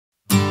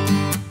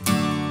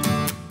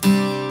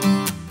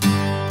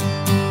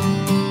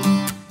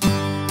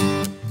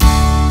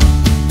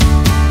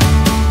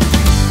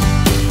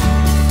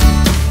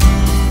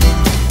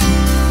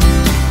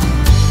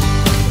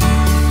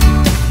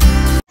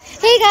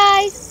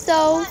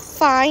So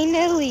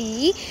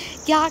finally,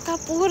 यहाँ का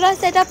पूरा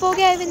setup हो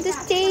गया. Even the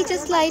stage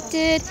is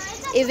lighted.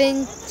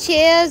 Even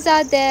chairs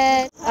are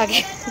there.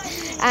 Okay,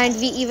 and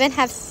we even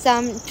have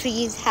some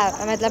trees.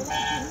 मतलब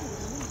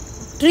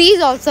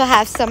trees also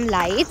have some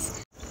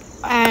lights.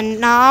 And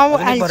now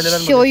I'll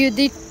show you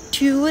the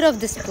tour of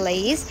this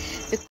place.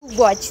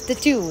 Watch the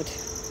tour.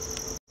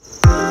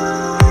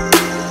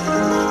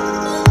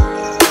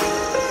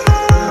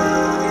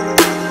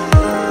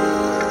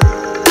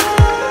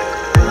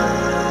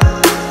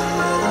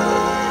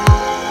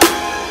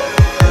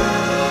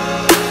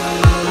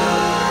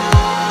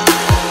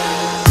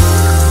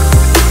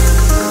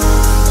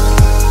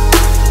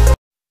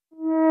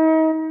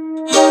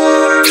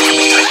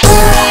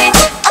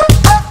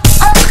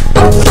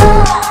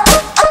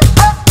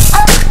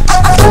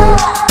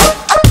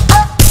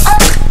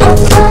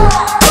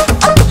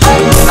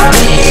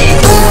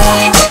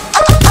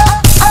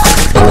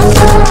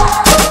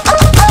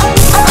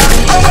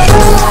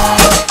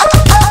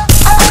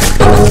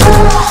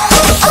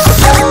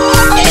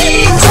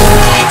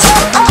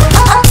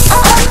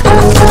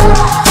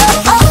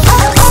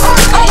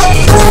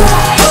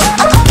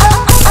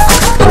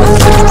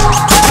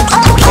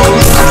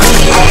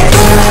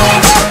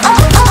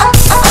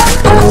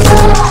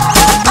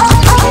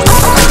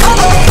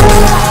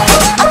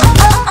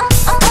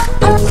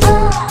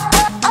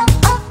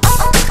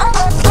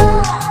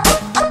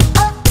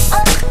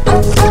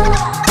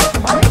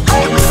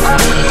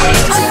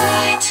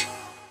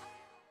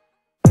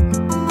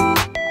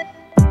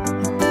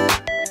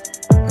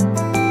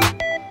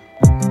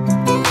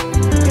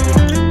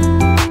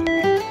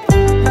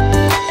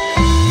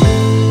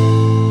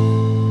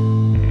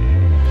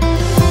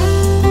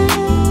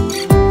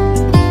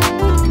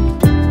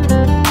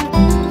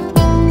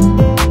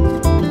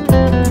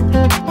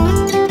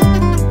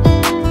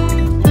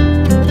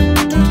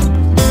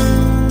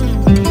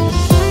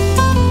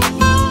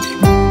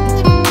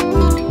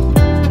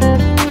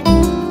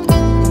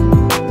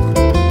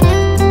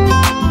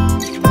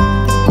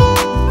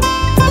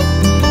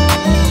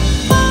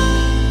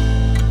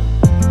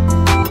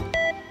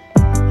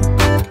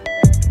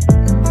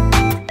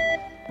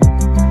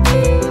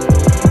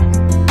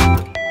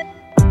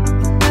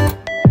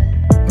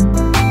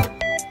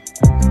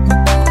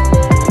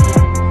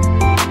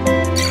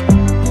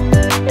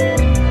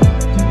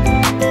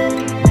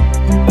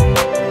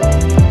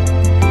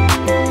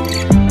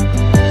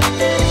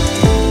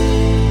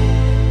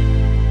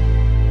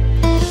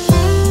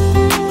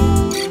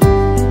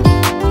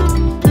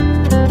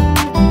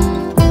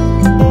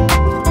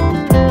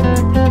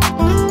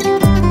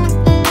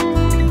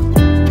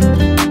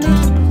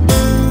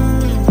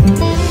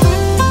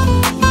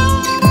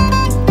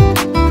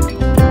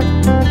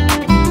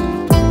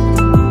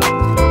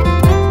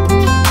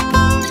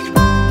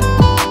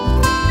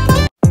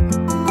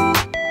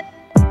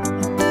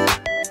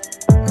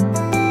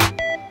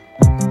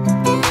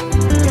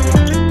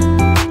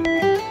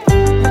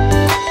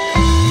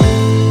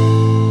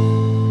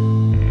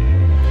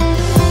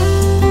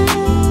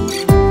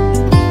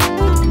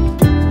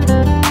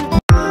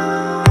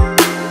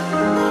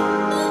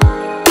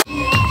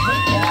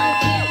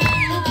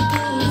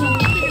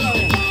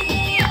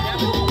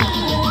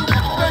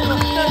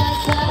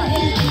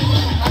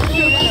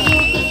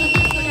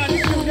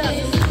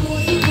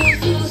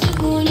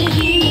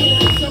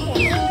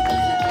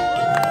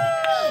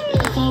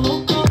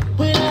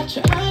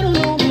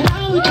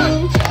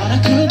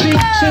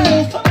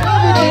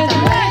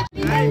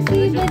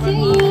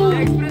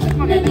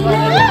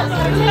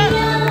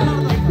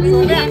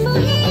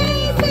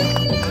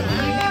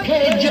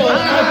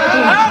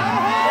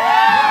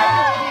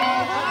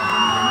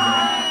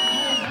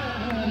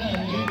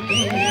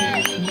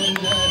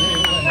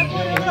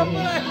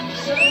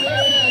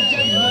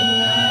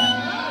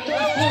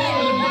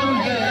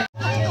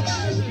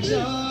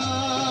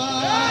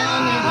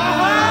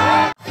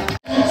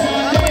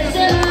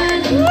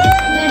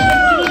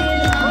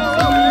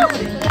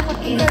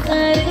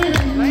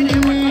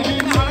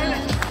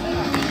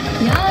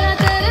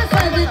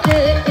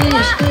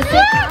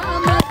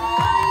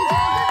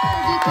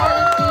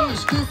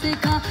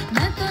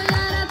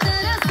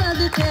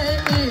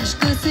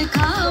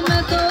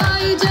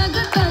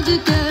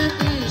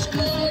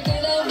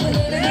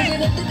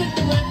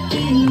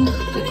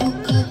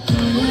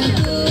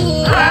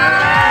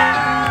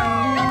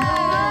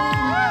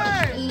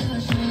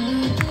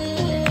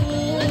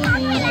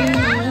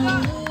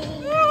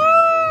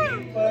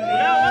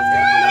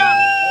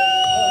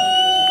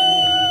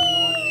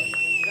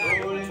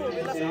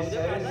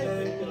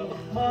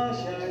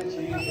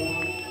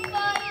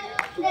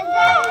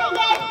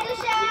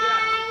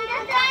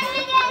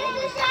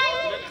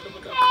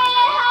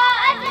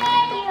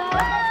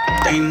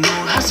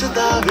 ਤੈਨੂੰ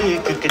ਹੱਸਦਾ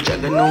ਵੇਖ ਕੇ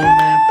ਜਗ ਨੂੰ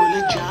ਮੈਂ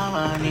ਭੁੱਲ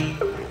ਜਾਵਾਂਨੀ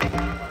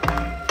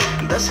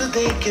ਦੱਸ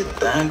ਦੇ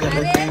ਕਿੱਦਾਂ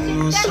ਗੱਲ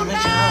ਤੈਨੂੰ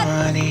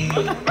ਸਮਝਾਵਾਂਨੀ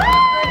ਉਹ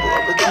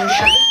ਬਤਾ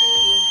ਸ਼ਕ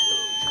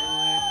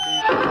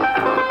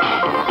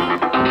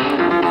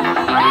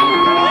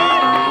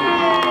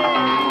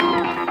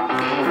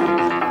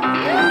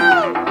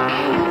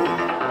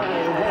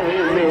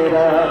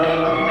ਮੇਰਾ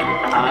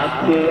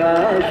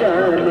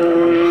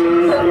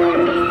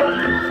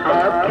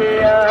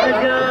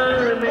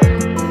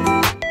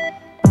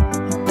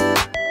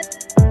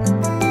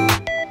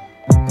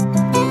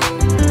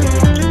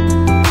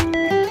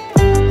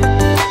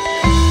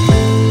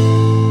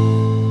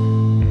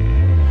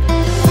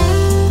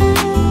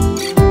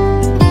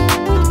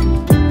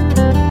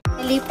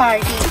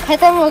पार्टी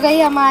खत्म हो गई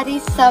हमारी,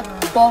 सब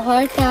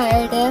बहुत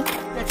टायर्ड है।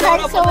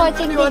 Thanks for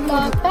watching,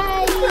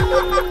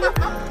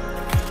 bye.